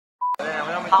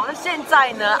好，那现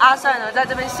在呢，阿善呢在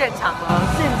这边现场就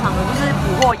是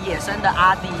捕获野生的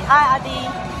阿滴。嗨，阿滴，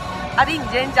阿滴，你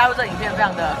今天加入这影片非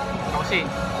常的荣幸。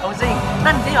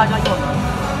那你今天有要教英文吗？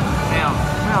没有。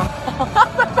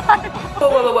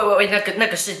喂，那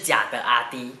个是假的阿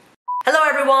滴。Hello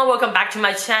everyone, welcome back to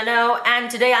my channel, and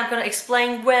today I'm gonna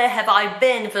explain where have I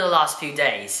been for the last few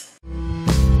days.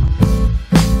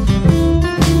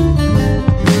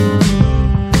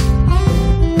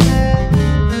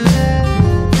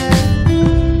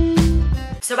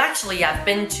 So actually, I've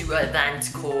been to an event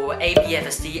called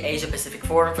APFst Asia Pacific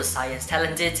Forum for Science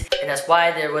Talented, and that's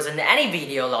why there wasn't any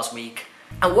video last week.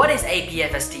 And what is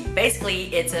APFst? Basically,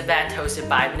 it's an event hosted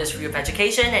by Ministry of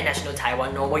Education and National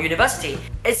Taiwan Normal University.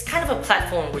 It's kind of a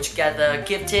platform which gather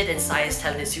gifted and science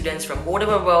talented students from all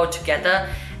over the world together,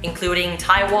 including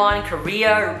Taiwan,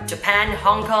 Korea, Japan,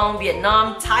 Hong Kong,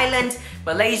 Vietnam, Thailand,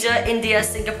 Malaysia, India,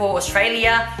 Singapore,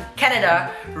 Australia,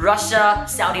 Canada, Russia,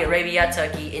 Saudi Arabia,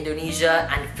 Turkey, Indonesia,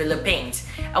 and Philippines.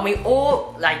 And we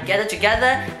all gather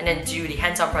together and then do the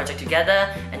hands-on project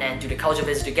together and then do the culture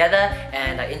visit together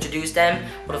and introduce them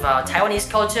with our Taiwanese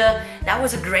culture. That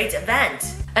was a great event.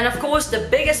 And of course, the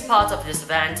biggest part of this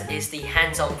event is the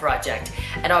hands-on project.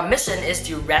 And our mission is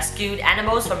to rescue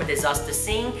animals from a disaster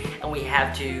scene, and we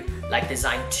have to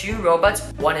design two robots.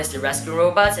 One is the rescue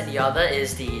robot and the other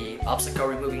is the obstacle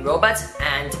removing robot.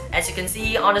 And as you can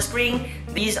see on the screen,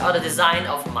 these are the design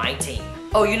of my team.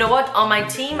 Oh, you know what? On my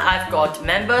team, I've got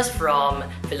members from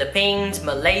Philippines,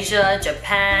 Malaysia,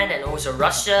 Japan, and also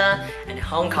Russia and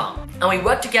Hong Kong. And we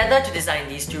work together to design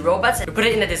these two robots and put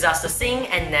it in a disaster scene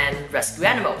and then rescue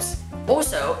animals.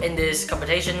 Also, in this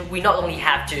competition, we not only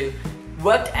have to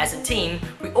work as a team,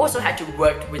 we also had to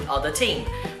work with other team,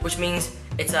 which means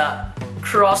it's a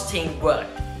cross-team work.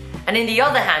 And in the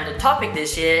other hand, the topic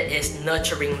this year is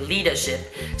nurturing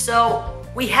leadership. So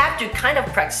we have to kind of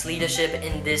practice leadership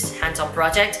in this hands-on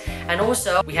project, and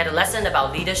also we had a lesson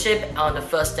about leadership on the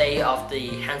first day of the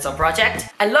hands-on project.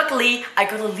 And luckily, I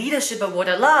got a leadership award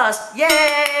at last!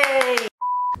 Yay!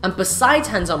 And besides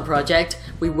hands-on project,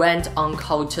 we went on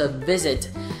culture visit.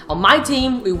 On my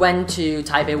team, we went to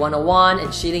Taipei 101 and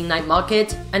Shilin Night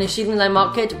Market. And in Shilin Night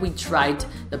Market, we tried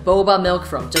the boba milk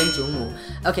from Zhenjumu.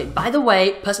 Okay, by the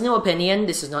way, personal opinion,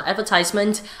 this is not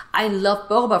advertisement. I love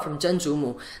boba from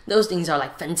Zhenjumu. Those things are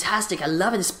fantastic. I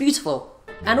love it. It's beautiful.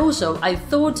 And also, I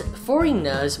thought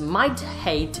foreigners might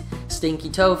hate stinky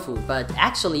tofu, but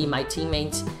actually my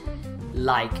teammates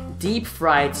like deep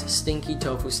fried stinky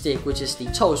tofu stick, which is the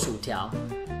臭薯条.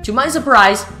 To my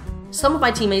surprise, some of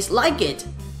my teammates like it.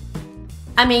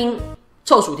 I mean,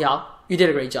 臭薯条, you did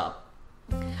a great job.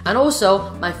 And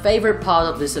also, my favorite part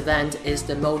of this event is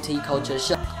the multicultural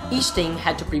show. Each team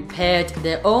had to prepare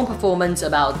their own performance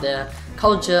about the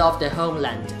culture of their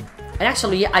homeland. And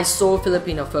actually, I saw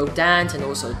Filipino folk dance and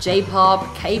also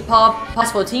J-pop, K-pop.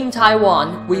 As for Team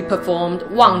Taiwan, we performed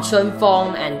Wang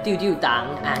Chunfeng and Diu Diu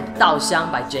Dang and Dao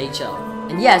Xiang by Jay Chou.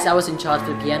 And yes, I was in charge of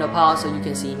the piano part, so you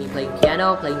can see me playing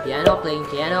piano.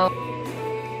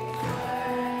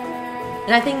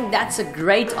 And I think that's a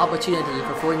great opportunity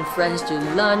for foreign friends to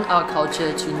learn our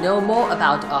culture, to know more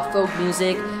about our folk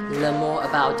music, learn more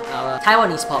about our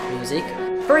Taiwanese pop music.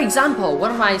 For example, one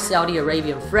of my Saudi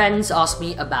Arabian friends asked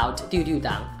me about Diu Diu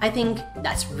Dang. I think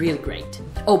that's really great.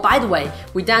 Oh, by the way,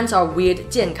 we dance our weird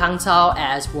健康操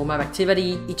as warm-up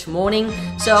activity each morning.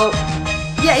 So,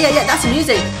 yeah, that's the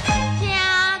music.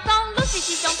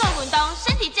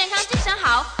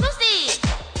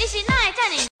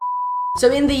 So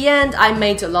in the end, I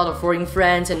made a lot of foreign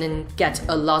friends and then get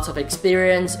a lot of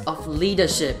experience of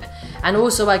leadership. And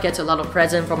also I get a lot of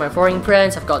presents from my foreign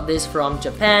friends. I've got this from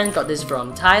Japan, got this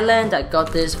from Thailand, I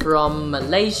got this from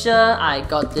Malaysia, I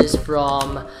got this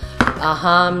from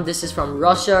this is from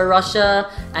Russia,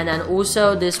 and then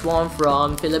also this one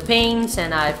from Philippines,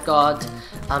 and I've got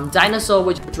dinosaur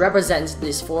which represents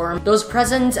this forum. Those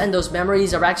presents and those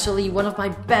memories are actually one of my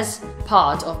best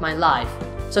part of my life.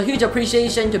 So huge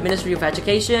appreciation to Ministry of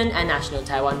Education and National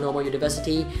Taiwan Normal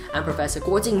University and Professor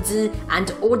Guo Jingzi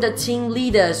and all the team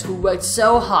leaders who worked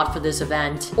so hard for this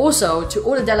event. Also, to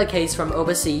all the delegates from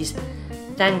overseas,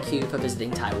 thank you for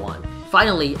visiting Taiwan.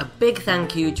 Finally, a big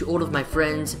thank you to all of my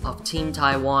friends of Team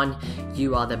Taiwan.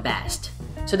 You are the best.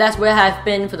 So that's where I've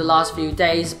been for the last few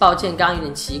days. 抱歉，刚刚有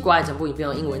点奇怪，整部影片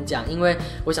用英文讲，因为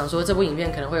我想说这部影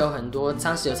片可能会有很多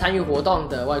当时有参与活动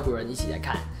的外国人一起来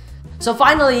看。So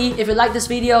finally, if you like this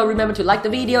video, remember to like the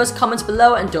videos, comments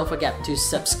below, and don't forget to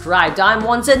subscribe. I'm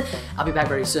Wanson. I'll be back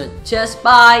very soon. Cheers,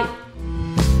 bye!